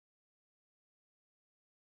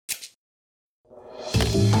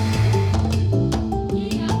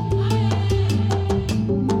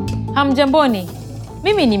Hamjamboni,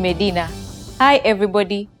 mimi ni Medina. Hi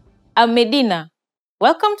everybody, I'm Medina.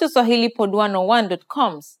 Welcome to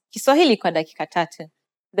SwahiliPod101.com's Kiswahili kwa dakika tatu,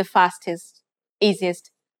 the fastest,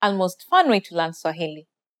 easiest, and most fun way to learn Swahili.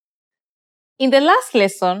 In the last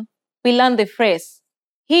lesson, we learned the phrase,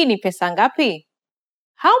 hii ni pesa ngapi?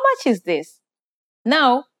 How much is this?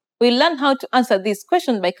 Now, we'll learn how to answer this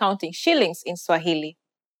question by counting shillings in Swahili.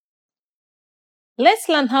 Let's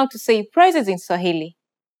learn how to say prices in Swahili.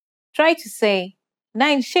 Try to say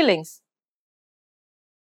 9 shillings.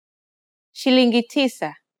 Shilingi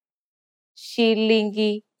tisa.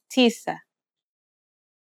 Shilingi tisa.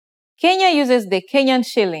 Kenya uses the Kenyan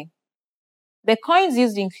shilling. The coins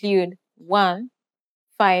used include 1,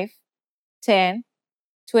 5, 10,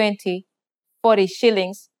 20, 40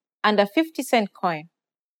 shillings, and a 50-cent coin.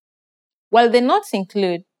 While the notes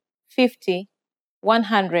include 50,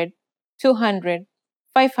 100, 200,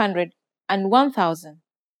 500, and 1,000.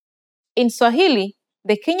 In Swahili,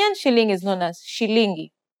 the Kenyan shilling is known as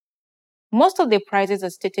shilingi. Most of the prices are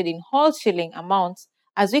stated in whole shilling amounts,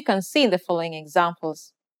 as we can see in the following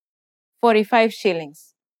examples. 45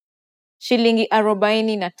 shillings. Shilingi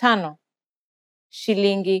 45.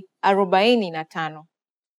 Shilingi 45.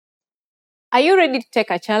 Are you ready to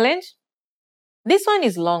take a challenge? This one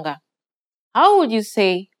is longer. How would you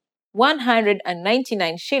say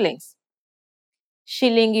 199 shillings?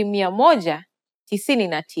 Shilingi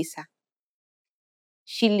 199.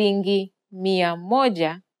 Shilingi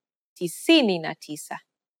 199.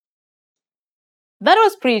 That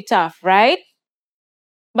was pretty tough, right?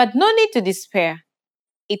 But no need to despair.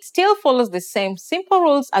 It still follows the same simple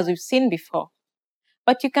rules as we've seen before.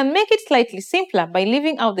 But you can make it slightly simpler by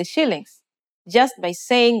leaving out the shillings, just by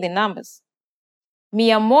saying the numbers.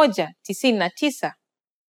 199.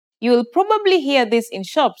 You will probably hear this in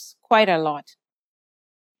shops quite a lot.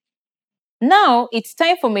 Now it's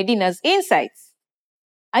time for Medina's insights.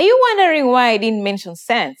 Are you wondering why I didn't mention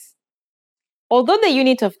cents? Although the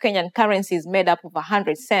unit of Kenyan currency is made up of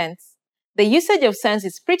 100 cents, the usage of cents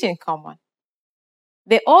is pretty common.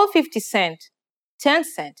 The all 50-cent,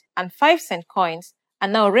 10-cent, and 5-cent coins are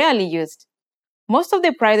now rarely used. Most of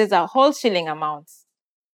the prices are whole shilling amounts.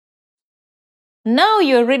 Now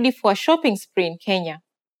you're ready for a shopping spree in Kenya.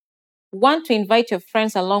 Want to invite your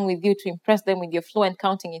friends along with you to impress them with your fluent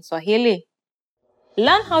counting in Swahili?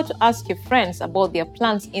 Learn how to ask your friends about their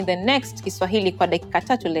plans in the next Kiswahili kwa dakika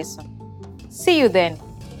tatu lesson. See you then.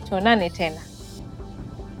 Tuonane tena.